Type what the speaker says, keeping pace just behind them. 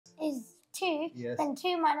2, Yes. then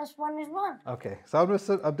 2 minus 1 is 1. Okay, so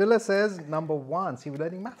Abdullah says number 1. See, we're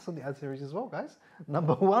learning maths on the Azharis as well, guys.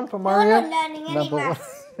 Number 1 for Maryam. You're not learning any Number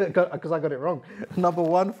maths. Because I got it wrong. Number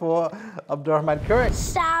 1 for Abdurrahman. Correct.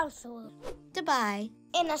 Southall, Dubai,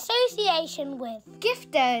 in association with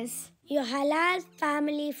Gifters, your halal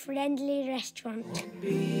family-friendly restaurant.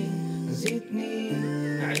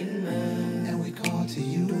 And we call to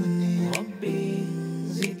you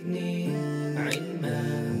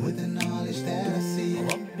with the knowledge that I see.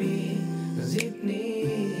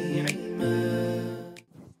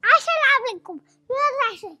 Assalamu alaikum. You're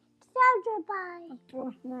listening to Dubai.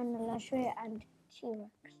 Abdurrahman al-Ashri and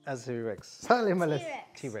T-Rex. Azharis. Salim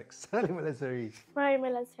T-Rex. Salim al-Azharis. Maryam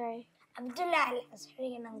al-Azhari. Abdullah al-Ashri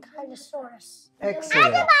and Ankylosaurus.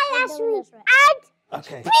 Excellent. Al-Ashri and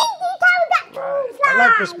Okay. Speedy Pterodactyl. I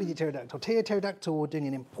like the speedy pterodactyl. Pterodactyl, we're doing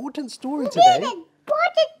an important story today.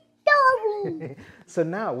 Important story. So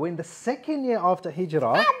now we're in the 2nd year after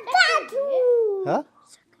Hijrah. Battle. Huh?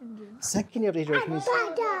 Second year of Hijrah, which means...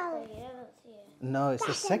 Battle. No, it's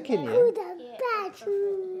the 2nd year.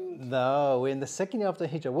 Battle. No, we're in the 2nd year after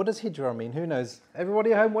Hijrah. What does Hijrah mean? Who knows?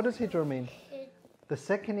 Everybody at home, what does Hijrah mean? The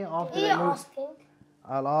 2nd year after they You're moved. asking.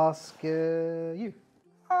 I'll ask you.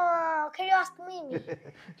 Oh, can you ask me?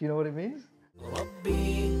 Do you know what it means?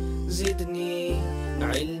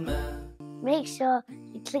 Make sure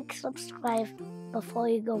you click subscribe before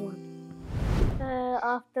you go on.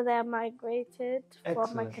 After they're migrated from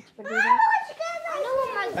Excellent. Mecca to Medina.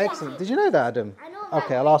 Excellent. Did you know that, Adam?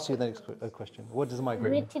 Okay, I'll ask you the next question. What does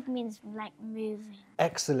migrate mean? Migrated means like moving.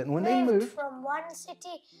 Excellent. When they move... from one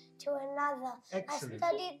city to another. Excellent. I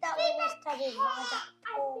studied that when I studied Badr.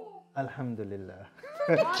 Alhamdulillah.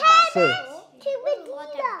 So,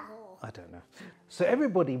 I don't know. So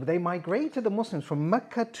everybody, they migrated the Muslims from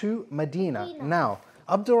Mecca to Medina. Now,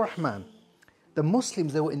 Abdurrahman, the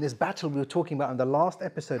Muslims, they were in this battle we were talking about in the last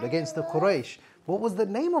episode against the Quraysh. What was the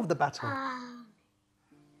name of the battle?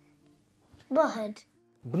 Badr.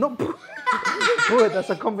 Not Badr, that's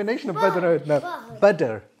a combination of Badr and no.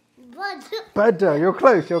 Badr. Badr, you're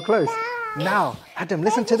close, you're close. Now, Adam,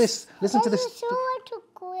 listen to this. Listen to this.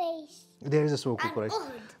 There is a surah called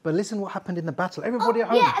Quraysh. But listen what happened in the battle. Everybody at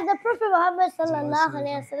home. Yeah, and the Prophet Muhammad sallallahu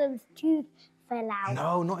alaihi wasallam's tooth fell out.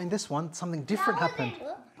 No, not in this one. Something different happened.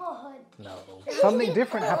 No. Something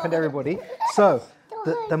different happened, everybody. So,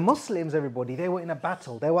 the Muslims, everybody, they were in a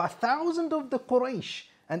battle. There were 1,000 of the Quraysh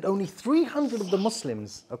and only 300 of the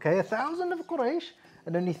Muslims. Okay, 1,000 of Quraysh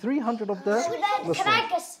and only 300 of the Muslims. Can I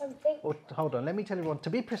guess something? Oh, hold on, let me tell you one. To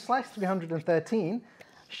be precise, 313,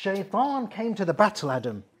 Shaitan came to the battle,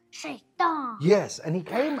 Adam. Shaitan. Yes, and he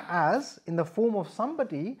came as in the form of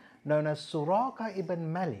somebody known as Suraka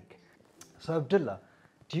ibn Malik. So Abdullah,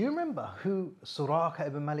 do you remember who Suraka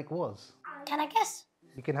ibn Malik was? Can I guess?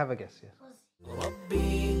 You can have a guess, yes.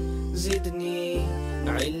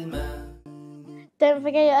 Don't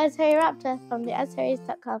forget your Azhari Raptor from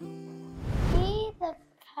theazharis.com. Be the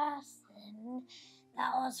person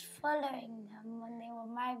that was following them when they were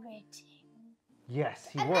migrating. Yes,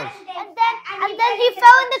 he was. And then he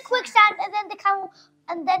fell in the quicksand, and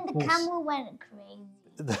then the camel went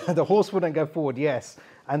crazy. The horse wouldn't go forward, yes.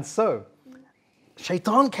 And so,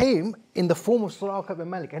 Shaitan came in the form of Suraka ibn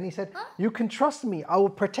Malik and he said, you can trust me, I will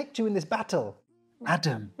protect you in this battle.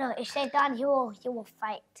 Adam. No, it's Shaitan, he will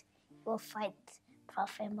fight. He will fight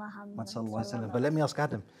Prophet Muhammad. But let me ask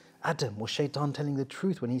Adam. Adam, was Shaitan telling the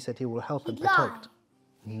truth when he said he will help and protect?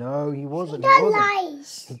 No, he wasn't. He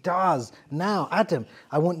lies. He does. Now, Adam,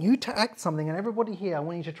 I want you to act something, and everybody here, I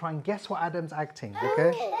want you to try and guess what Adam's acting,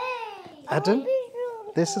 okay? Adam,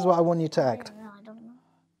 this is what I want you to act. No, I don't know.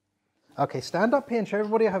 Okay, stand up here and show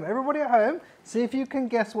everybody at home. Everybody at home, see if you can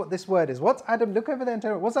guess what this word is. What's Adam? Look over there and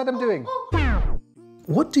tell me. What's Adam doing?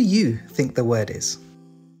 What do you think the word is?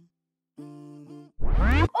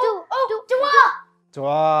 Dua.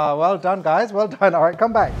 Dua. Well done, guys. Well done. All right,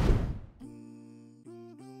 come back.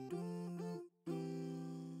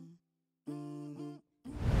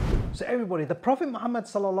 So everybody, the Prophet Muhammad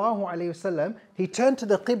sallallahu alaihi wasallam, he turned to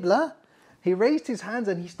the Qibla, he raised his hands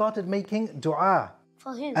and he started making dua.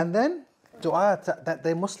 For who? And then dua that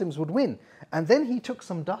the Muslims would win. And then he took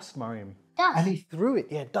some dust, Mariam. Dust? And he threw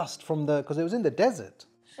it, dust from because it was in the desert.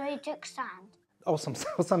 So he took sand. Oh,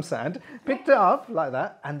 some sand, picked it up like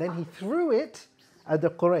that, and then he threw it at the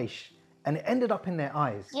Quraysh, and it ended up in their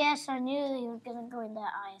eyes. Yes, I knew he was going to go in their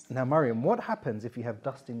eyes. Now, Mariam, what happens if you have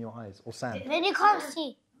dust in your eyes or sand? Then you can't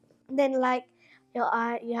see. Then like your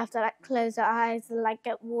eye, you have to like close your eyes and like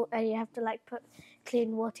get water, and you have to like put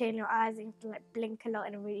clean water in your eyes and you have to like blink a lot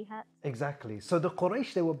and it really hurts. Exactly. So the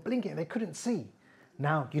Quraysh, they were blinking, they couldn't see.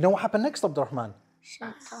 Now, you know what happened next, Abdurrahman?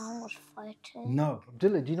 Shaitan was fighting. No.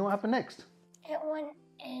 Abdullah, do you know what happened next? It went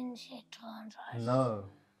in Shaitan's eyes. No.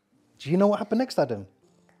 Do you know what happened next, Adam?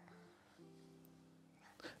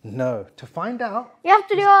 No. To find out... You have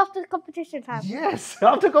to do it after the competition time. Yes,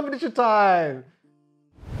 after competition time.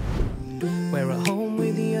 We're at home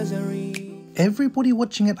with the Azharis. Everybody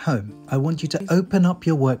watching at home, I want you to open up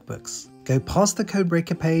your workbooks. Go past the code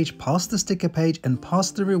breaker page, past the sticker page and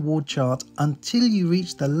past the reward chart until you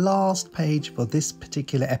reach the last page for this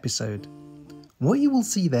particular episode. What you will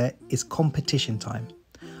see there is competition time.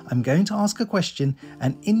 I'm going to ask a question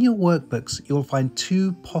and in your workbooks you'll find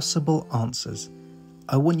two possible answers.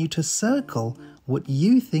 I want you to circle what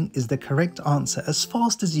you think is the correct answer as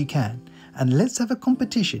fast as you can, and let's have a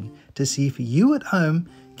competition to see if you at home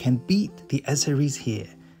can beat the Azharis here.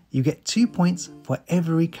 You get 2 points for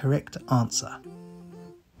every correct answer.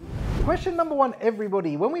 Question number 1,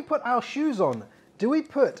 everybody. When we put our shoes on, do we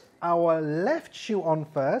put our left shoe on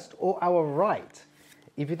first or our right?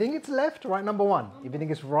 If you think it's left, write number 1. If you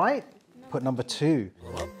think it's right, put number 2.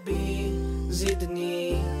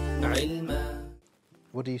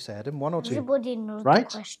 What do you say, Adam? 1 or 2? Everybody knows Right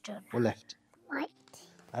the question. or left? Right.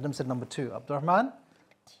 Adam said number 2. Abdurrahman?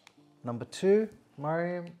 Number 2.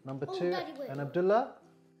 Mariam? Number 2. Daddy, wait. And Abdullah?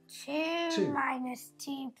 2 minus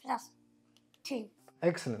 2 plus 2.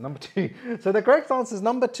 Excellent, number 2. So the correct answer is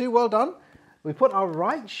number 2. Well done. We put our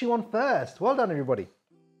right shoe on first. Well done, everybody.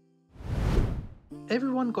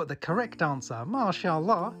 Everyone got the correct answer,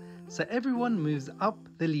 mashallah. So everyone moves up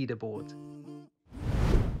the leaderboard.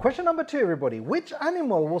 Question number 2, everybody. Which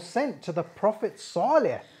animal was sent to the Prophet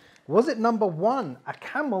Saleh? Was it number 1, a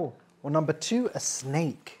camel, or number 2, a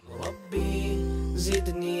snake?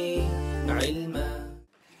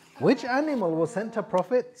 Which animal was sent to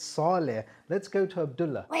Prophet Saleh? Let's go to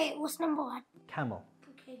Abdullah. Wait, what's number 1? Camel.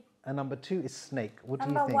 Okay. And number 2 is snake. What do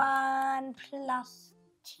you Number think? 1 plus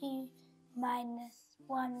 2 minus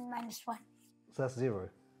 1 minus 1. So that's 0.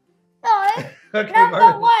 No. Okay, Number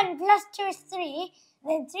Mariam. 1 plus 2 is 3.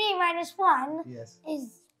 Then 3 minus 1 Yes.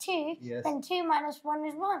 is 2. Yes. Then 2 minus 1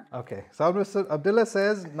 is 1. Okay, so Abdullah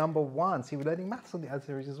says number 1. See, we're learning maths on the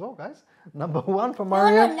Azharis as well, guys. Number 1 for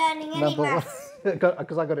Mariam. not learning any maths.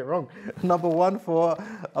 Because I got it wrong. Number 1 for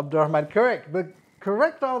Abdurrahman. Correct. The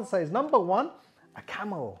correct answer is number 1, a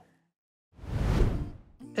camel.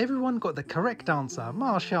 Everyone got the correct answer,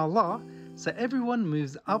 mashallah. So everyone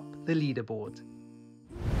moves up the leaderboard.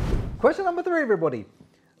 Question number 3, everybody.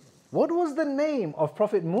 What was the name of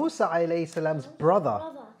Prophet Musa alayhi salam's brother?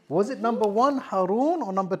 Was it number 1, Harun,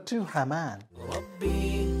 or number 2, Haman?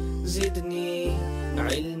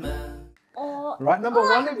 Right, number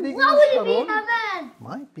 1 if you think it was Harun. Haman?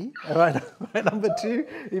 Might be. Right, number 2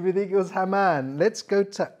 if you think it was Haman. Let's go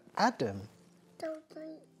to Adam.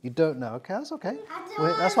 You don't know. Okay, that's okay.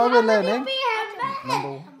 That's why we're learning.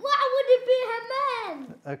 Why would it be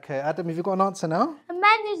Haman? Okay, Adam, have you got an answer now?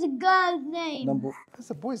 Haman is a girl's name. That's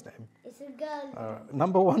a boy's name. It's a girl's name.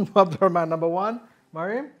 Number 1 for Abdurrahman. Number 1,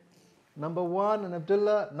 Mariam. Number 1 and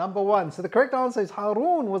Abdullah. Number 1. So the correct answer is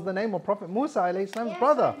Harun was the name of Prophet Musa alayhi salam's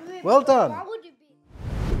brother. Well done. Why would it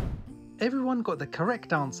be? Everyone got the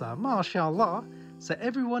correct answer, mashallah. So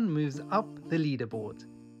everyone moves up the leaderboard.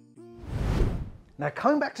 Now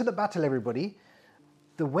coming back to the battle, everybody.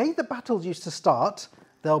 The way the battles used to start,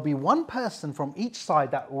 there'll be one person from each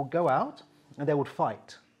side that will go out and they would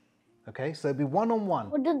fight. Okay, so it'll be one-on-one.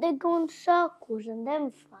 Or did they go in circles and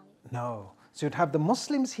then fight? No. So you'd have the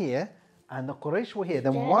Muslims here and the Quraysh were here.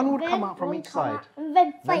 Then one would come out from each side. And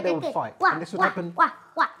then fight. they would fight. Wah, And this would wah, happen. wah,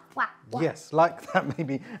 wah, wah, wah. Yes, like that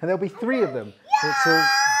maybe. And there'll be 3 of them. So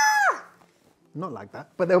not like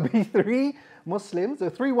that, but there'll be 3 Muslims. There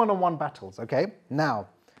are 3 one-on-one battles, okay? Now,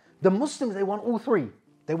 the Muslims, they won all 3.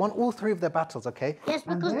 They won all 3 of their battles, okay? Yes,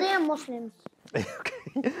 because they are Muslims.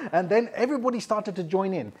 Okay. And then everybody started to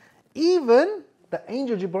join in. Even the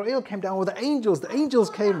angel Jibreel came down with the angels. The angels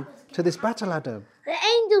came to this battle, Adam. The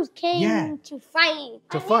angels came Yeah. to fight.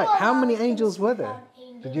 To fight. How many angels were there?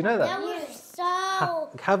 Did you know that? There were so...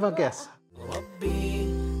 Have a guess.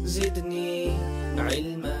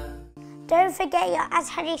 Don't forget your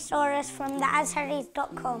Azharis from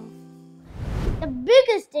theazharis.com. The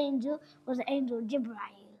biggest angel was Angel Jibreel.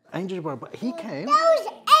 Angel Jibreel, but he came. That was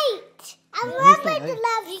 8. I remember the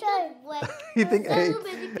love show. You think 8? So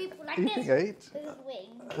many people like You this. think 8? With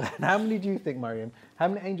wings. And how many do you think, Mariam? How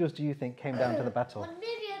many angels do you think came down to the battle? 1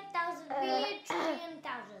 million, 1,000 billion, trillion,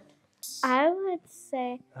 1,000. I would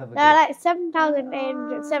say Have a there are guess. like 7,000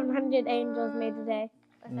 angels, 700 angels made a day.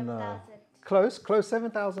 No. Close,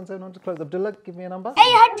 7,700 close. Abdullah, give me a number.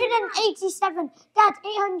 887. That's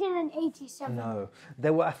 887. No.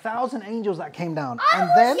 There were 1,000 angels that came down. And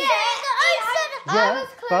then... Yeah,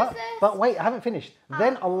 but wait, I haven't finished.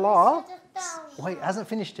 Then Allah, wait, hasn't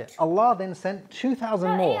finished yet. Allah then sent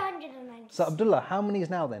 2,000 more. 890. So Abdullah, how many is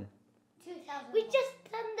now then? 2,000. We just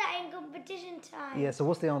done that in competition time. Yeah, so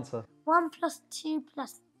what's the answer? 1 plus 2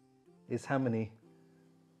 plus. Is how many?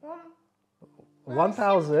 1.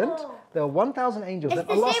 1,000. There were 1,000 angels. It's Then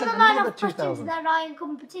the Allah same sent amount another of questions 2,000. that are in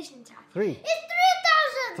competition time. 3.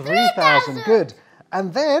 It's 3,000. 3,000. Good.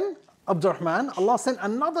 And then Abdurrahman, Allah sent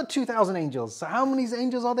another 2,000 angels. So how many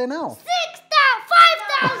angels are there now?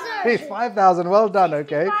 5,000. 5,000. Well done.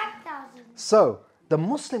 Okay. 5,000. So the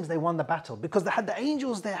Muslims, they won the battle because they had the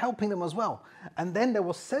angels there helping them as well. And then there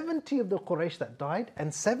were 70 of the Quraysh that died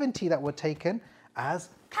and 70 that were taken as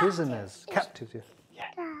prisoners, captives. Yeah.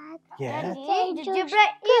 Yeah.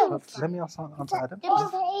 Let me answer Adam.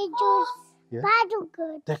 Was the angels Yeah. bad or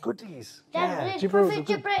good? They're goodies. Then Yeah, Prophet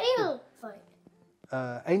good. Jibreel.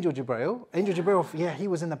 Angel Jibreel, yeah, he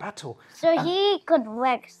was in the battle. So he could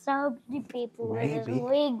wreck so many people with his Maybe.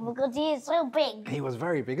 wing because he is so big. He was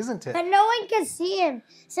very big, isn't it? But no one can see him.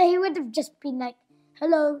 So he would have just been like,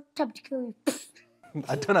 hello, time to kill you.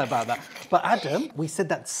 I don't know about that. But Adam, we said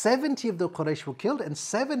that 70 of the Quraysh were killed and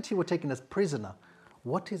 70 were taken as prisoner.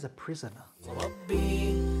 What is a prisoner?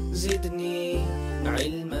 ربي زدني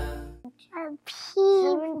علما.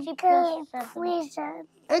 70 plus prison.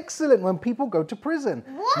 Excellent, when people go to prison.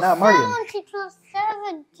 What's Now, Maryam, 70 plus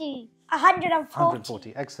 70? 140.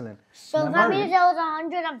 140, excellent. So Now, that Maryam, means there was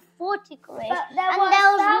 140 Quraysh. And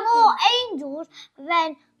there was more angels,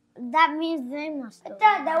 then that means they must have.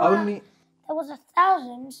 only... There was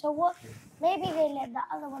 1,000, so what? Maybe they let the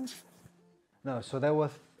other ones. No, so there were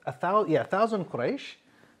 1,000 Quraysh.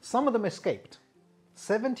 Some of them escaped.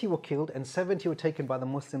 70 were killed and 70 were taken by the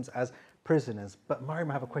Muslims as prisoners. But Maryam,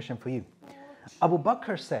 I have a question for you. Abu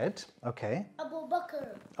Bakr said, okay, Abu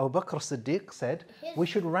Bakr. Abu Bakr Siddiq said, we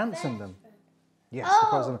should ransom them. Yes, Oh. the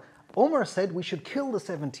Prophet. Umar said, we should kill the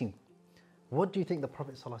 17. What do you think the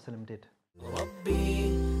Prophet ﷺ did?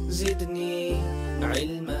 ربي زدني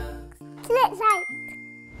علما.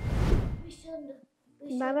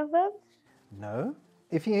 None of them? No.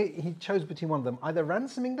 If he chose between one of them, either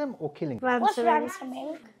ransoming them or killing them. What's Ransoming.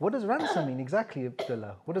 ransoming? What does ransom mean exactly,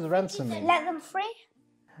 Abdullah? What does ransom mean? Let them free?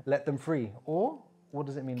 Let them free. Or, what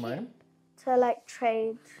does it mean, Maryam? To like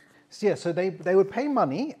trade. So, yeah, so they would pay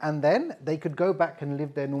money and then they could go back and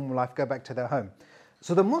live their normal life, go back to their home.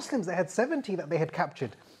 So the Muslims, they had 70 that they had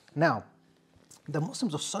captured. Now, the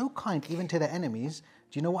Muslims are so kind even to their enemies.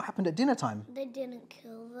 Do you know what happened at dinner time? They didn't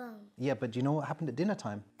kill them. Yeah, but do you know what happened at dinner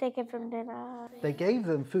time? They give them dinner. They gave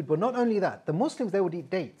them food, but not only that, the Muslims, they would eat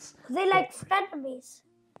dates. They like frenemies.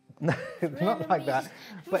 No, not like that.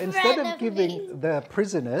 But instead of giving the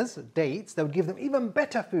prisoners dates, they would give them even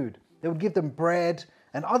better food. They would give them bread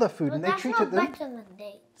and other food, and they treated them. Better than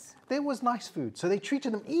dates. There was nice food, so they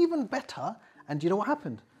treated them even better. And do you know what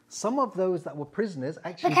happened? Some of those that were prisoners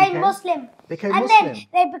actually Became Muslim. Became and Muslim. then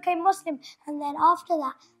they became Muslim. And then after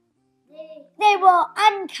that, they were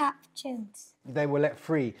uncaptured. They were let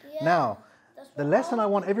free. Now, the lesson I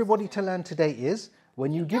want everybody to learn today is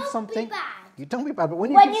when you give something, you don't be bad, but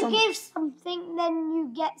when you When give you something, give something, then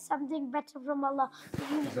you get something better from Allah.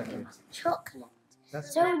 You give us chocolate.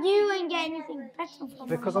 So you won't get anything better from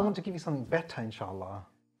because I Allah. want to give you something better, inshallah.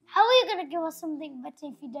 How are you going to give us something better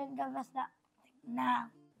if you don't give us that thing now?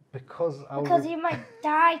 Because Because you might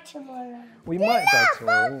die tomorrow. we might die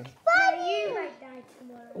tomorrow. No, you might die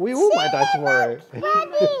tomorrow. We all might die tomorrow.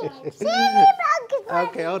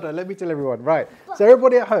 Okay, hold on. Let me tell everyone. Right. So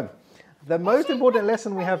everybody at home, the most important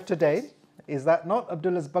lesson we have today is that not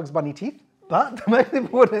Abdullah's Bugs Bunny teeth, but the most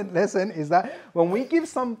important lesson is that when we give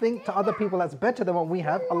something to other people that's better than what we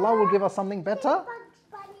have, Allah will give us something better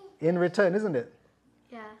in return, isn't it?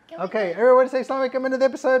 Yeah. Okay, everyone say Assalamu alaikum, end of the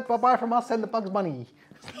episode. Bye-bye from us and the Bugs Bunny.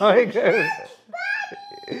 Okay.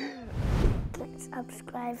 Click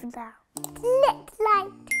subscribe now. Click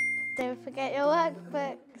like. Don't forget your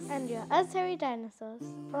workbooks and your Azhari dinosaurs.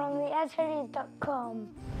 From theazharis.com.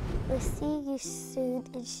 We'll see you soon,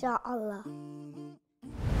 inshallah.